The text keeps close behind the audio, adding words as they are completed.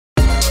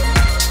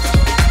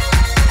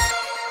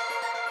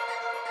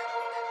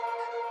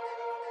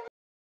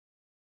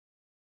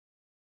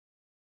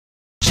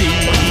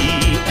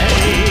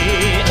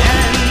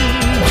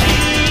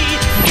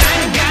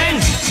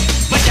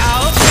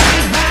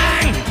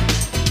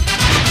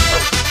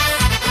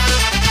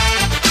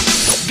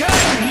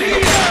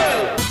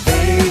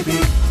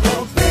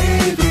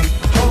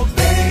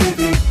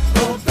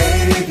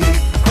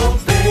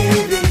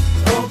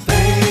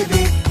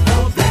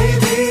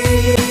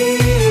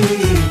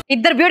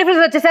ఇద్దరు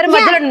బ్యూటిఫుల్స్ వచ్చేసారు.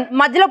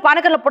 మధ్యలో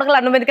పానకర్లో పుడకలు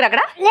అన్నం ఎందుకు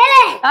అక్కడ?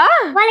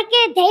 వాళ్ళకి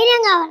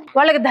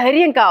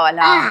ధైర్యం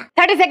కావాలా?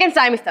 30 seconds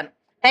టైం ఇస్తాను.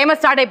 టైమర్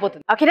స్టార్ట్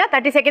అయిపోతుంది. ఓకేనా?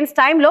 30 seconds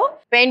టైంలో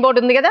పెయిన్ బోర్డు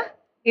ఉంది కదా,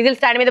 ఈజిల్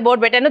స్టాండ్ మీద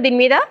బోర్డు పెట్టాను. దీని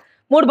మీద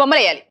 3 బొమ్మలు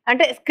వేయాలి.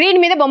 అంటే స్క్రీన్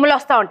మీద బొమ్మలు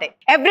వస్తూ ఉంటాయి.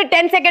 ఎవ్రీ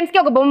 10 seconds కి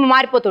ఒక బొమ్మ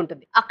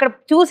మారిపోతుంటుంది. అక్కడ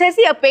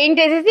చూసేసి పెయింట్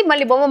వేసేసి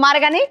మళ్ళీ బొమ్మ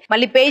మారగానే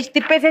మళ్ళీ పేజ్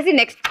తిప్పేసేసి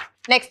నెక్స్ట్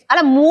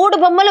అలా 3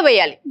 బొమ్మలు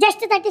వేయాలి.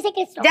 జస్ట్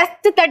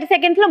 30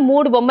 seconds లో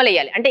 3 బొమ్మలు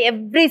వేయాలి. అంటే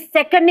ఎవ్రీ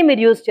సెకండ్ ని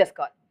మీరు యూజ్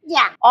చేసుకోవాలి.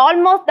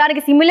 ఆల్మోస్ట్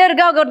దానికి సిమిలర్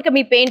గా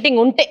మీ పెయింటింగ్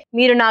ఉంటే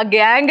మీరు నా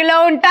గ్యాంగ్ లో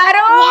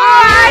ఉంటారు.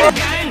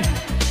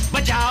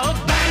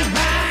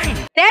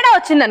 తేడా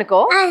వచ్చిందనుకో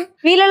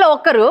వీళ్ళలో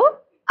ఒక్కరు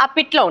ఆ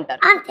పిట్ లో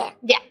ఉంటారు.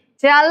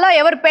 చాలా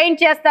ఎవరు పెయింట్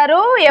చేస్తారు,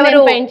 ఎవరు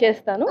పెయింట్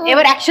చేస్తాను,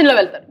 ఎవరు యాక్షన్ లో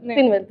వెళ్తారు.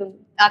 వెళ్తుంది.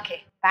 ఓకే,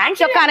 ప్యాంట్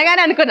చొక్క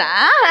అనగానే అనుకున్నా.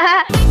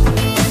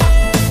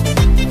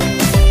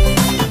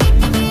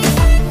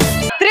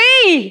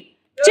 3,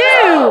 2,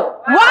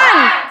 1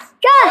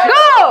 go.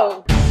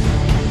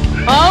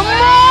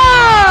 అమ్మా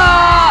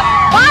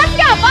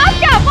ఫాస్ట్గా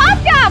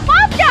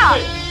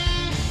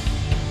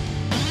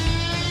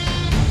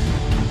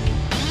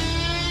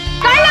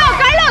కళ్ళు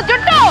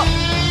జుట్టు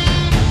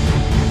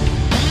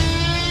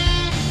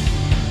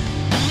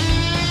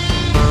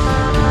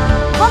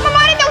బొమ్మ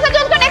మారింది. ఒకసారి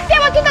చూసుకో. నెక్స్ట్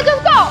ఏం వచ్చిందో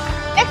చూసుకో.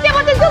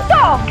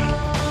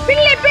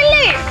 పిల్లి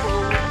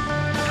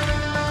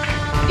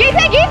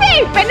గీసే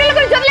పెన్నుల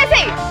గురించి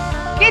వదిలేసాయి.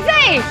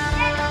 గీసే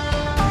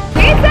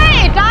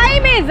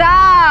టైమ్ ఇస్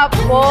అప్.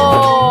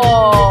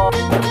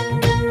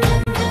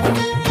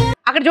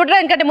 అక్కడ చూడరా,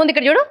 ఎందుకంటే ముందు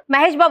ఇక్కడ చూడు,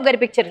 మహేష్ బాబు గారి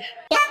పిక్చర్.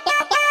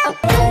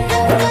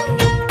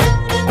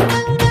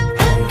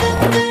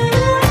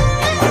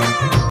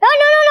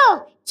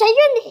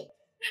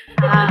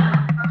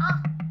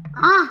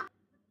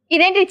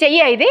 ఇదేంటి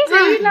చెయ్యి? ఇది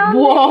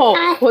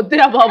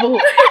వద్దురా బాబు,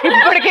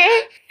 ఇప్పటికే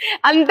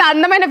అంత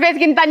అందమైన ఫేస్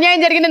కి ఇంత అన్యాయం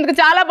జరిగినందుకు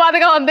చాలా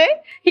బాధగా ఉంది.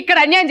 ఇక్కడ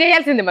అన్యాయం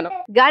చేయాల్సింది మనం.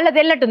 గాళ్ళది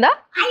వెళ్ళినట్టుందా?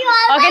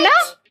 ఓకేనా?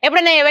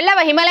 ఎప్పుడైనా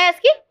వెళ్ళావా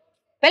హిమాలయాస్ కి?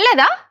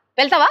 వెళ్ళలేదా?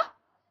 వెళ్తావా?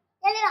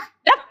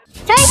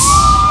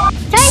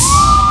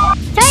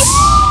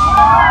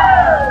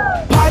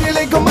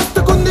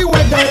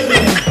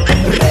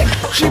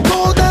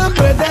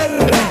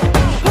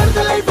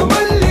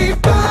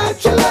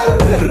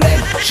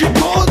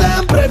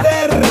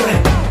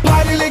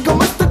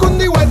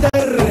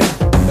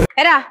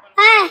 ఎరా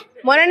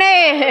మొన్ననే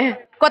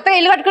కొత్తగా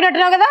ఇల్లు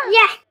కట్టుకున్నట్టున్నావు కదా,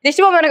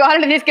 దిష్టి బొమ్మ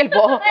కావాలంటే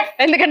తీసుకెళ్ళిపో.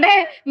 ఎందుకంటే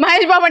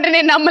మహేష్ బాబు అంటే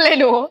నేను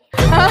నమ్మలేను.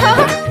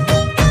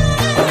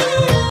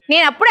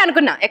 నేను అప్పుడే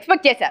అనుకున్నా,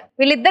 ఎక్స్పెక్ట్ చేశా.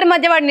 వీళ్ళిద్దరి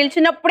మధ్య వాడు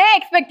నిల్చున్నప్పుడే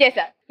ఎక్స్పెక్ట్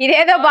చేశా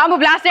ఇదేదో బాంబు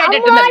బ్లాస్ట్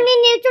అయ్యేటట్టు.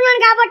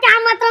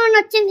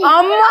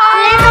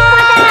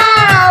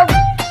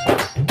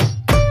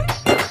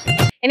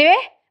 Anyway,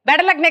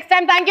 better luck next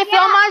time. Thank you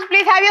so much.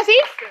 Please have your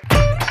seat.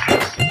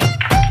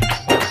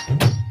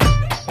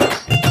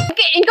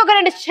 ఇంకొక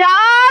 2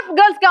 షార్ప్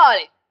గర్ల్స్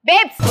కావాలి.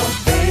 బేబ్స్,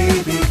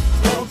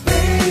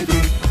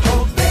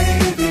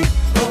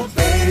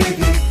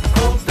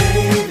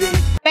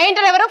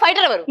 పెయింటర్ ఎవరు,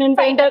 ఫైటర్ ఎవరు? నేను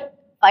పెయింటర్.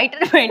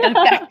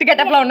 కరెక్ట్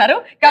గెటప్ లో ఉన్నారు.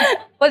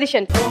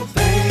 Position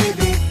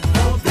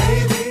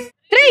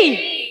 3,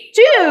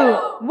 2,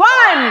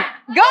 1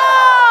 go.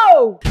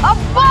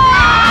 అబ్బా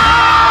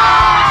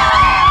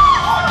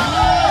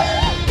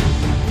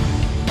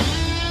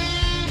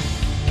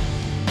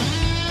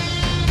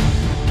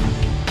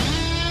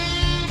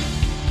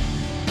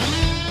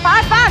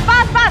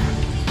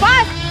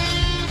ఫాస్ట్.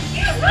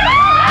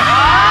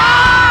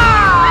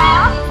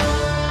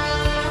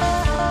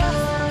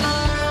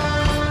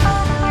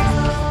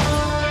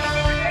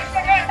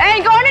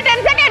 ఇంకా ఓన్లీ 10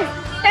 seconds.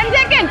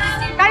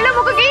 కళ్ళు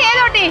ముక్కుకి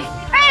ఏదోటి.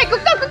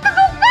 కుక్క.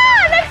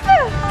 నెక్స్ట్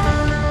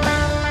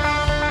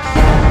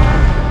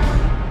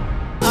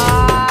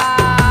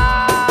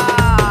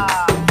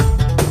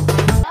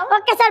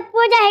ఒక్కసారి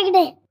పూజా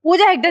హెగ్డే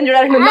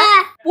చూడాలండి.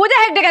 పూజా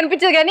హెగ్డే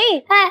కనిపించదు కానీ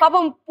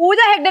పాపం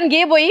పూజా హెగ్డే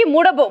గీయబోయి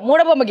మూడో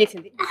బొమ్మ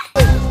గీసింది.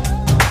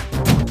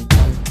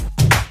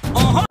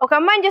 ఒక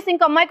అమ్మాయిని చేస్తే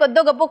ఇంకో అమ్మాయి కొద్దో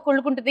గొప్ప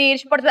కుళ్ళుకుంటుంది,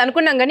 ఈర్షపడుతుంది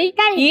అనుకున్నాం కానీ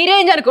ఈ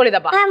రేంజ్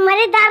అనుకోలేదబ్బా.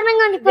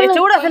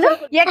 చూడు అసలు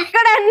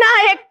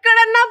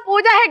ఎక్కడన్నా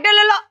పూజా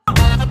హెగ్డేలలో.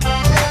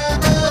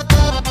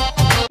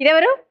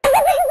 ఇదెవరు?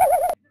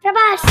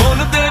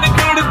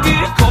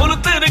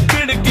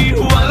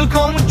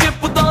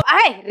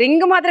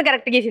 రింగ్ మాత్రం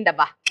కరెక్ట్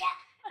గీసిందబ్బా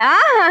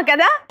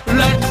కదా.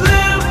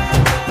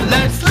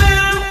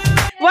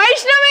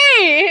 Vaishnavi,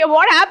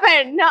 what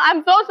happened?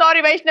 I'm so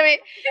sorry Vaishnavi.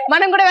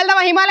 మనం కూడా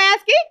వెళ్దామా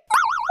హిమాలయాస్ కి?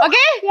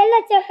 ఓకే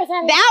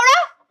దేవుడా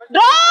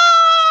డ్రా.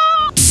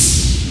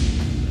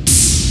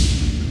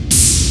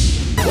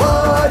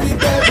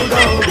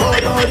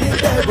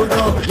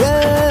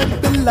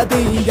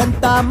 పిల్లది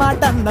ఎంత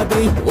మాట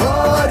అన్నది,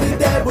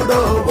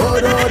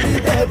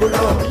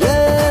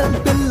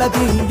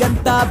 పిల్లది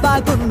ఎంత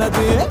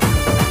బాగున్నది.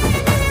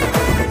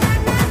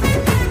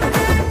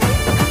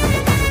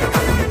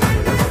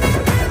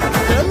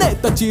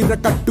 నేత చీర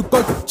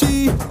కట్టుకొచ్చి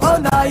ఓ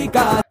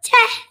నాయిగా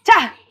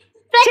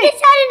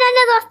ప్రతిసారి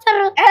నన్ను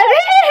చూస్తారు.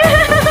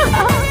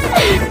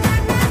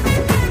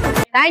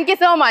 Thank you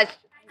so much.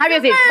 Have you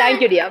seat.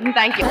 Thank you dear.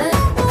 Thank you.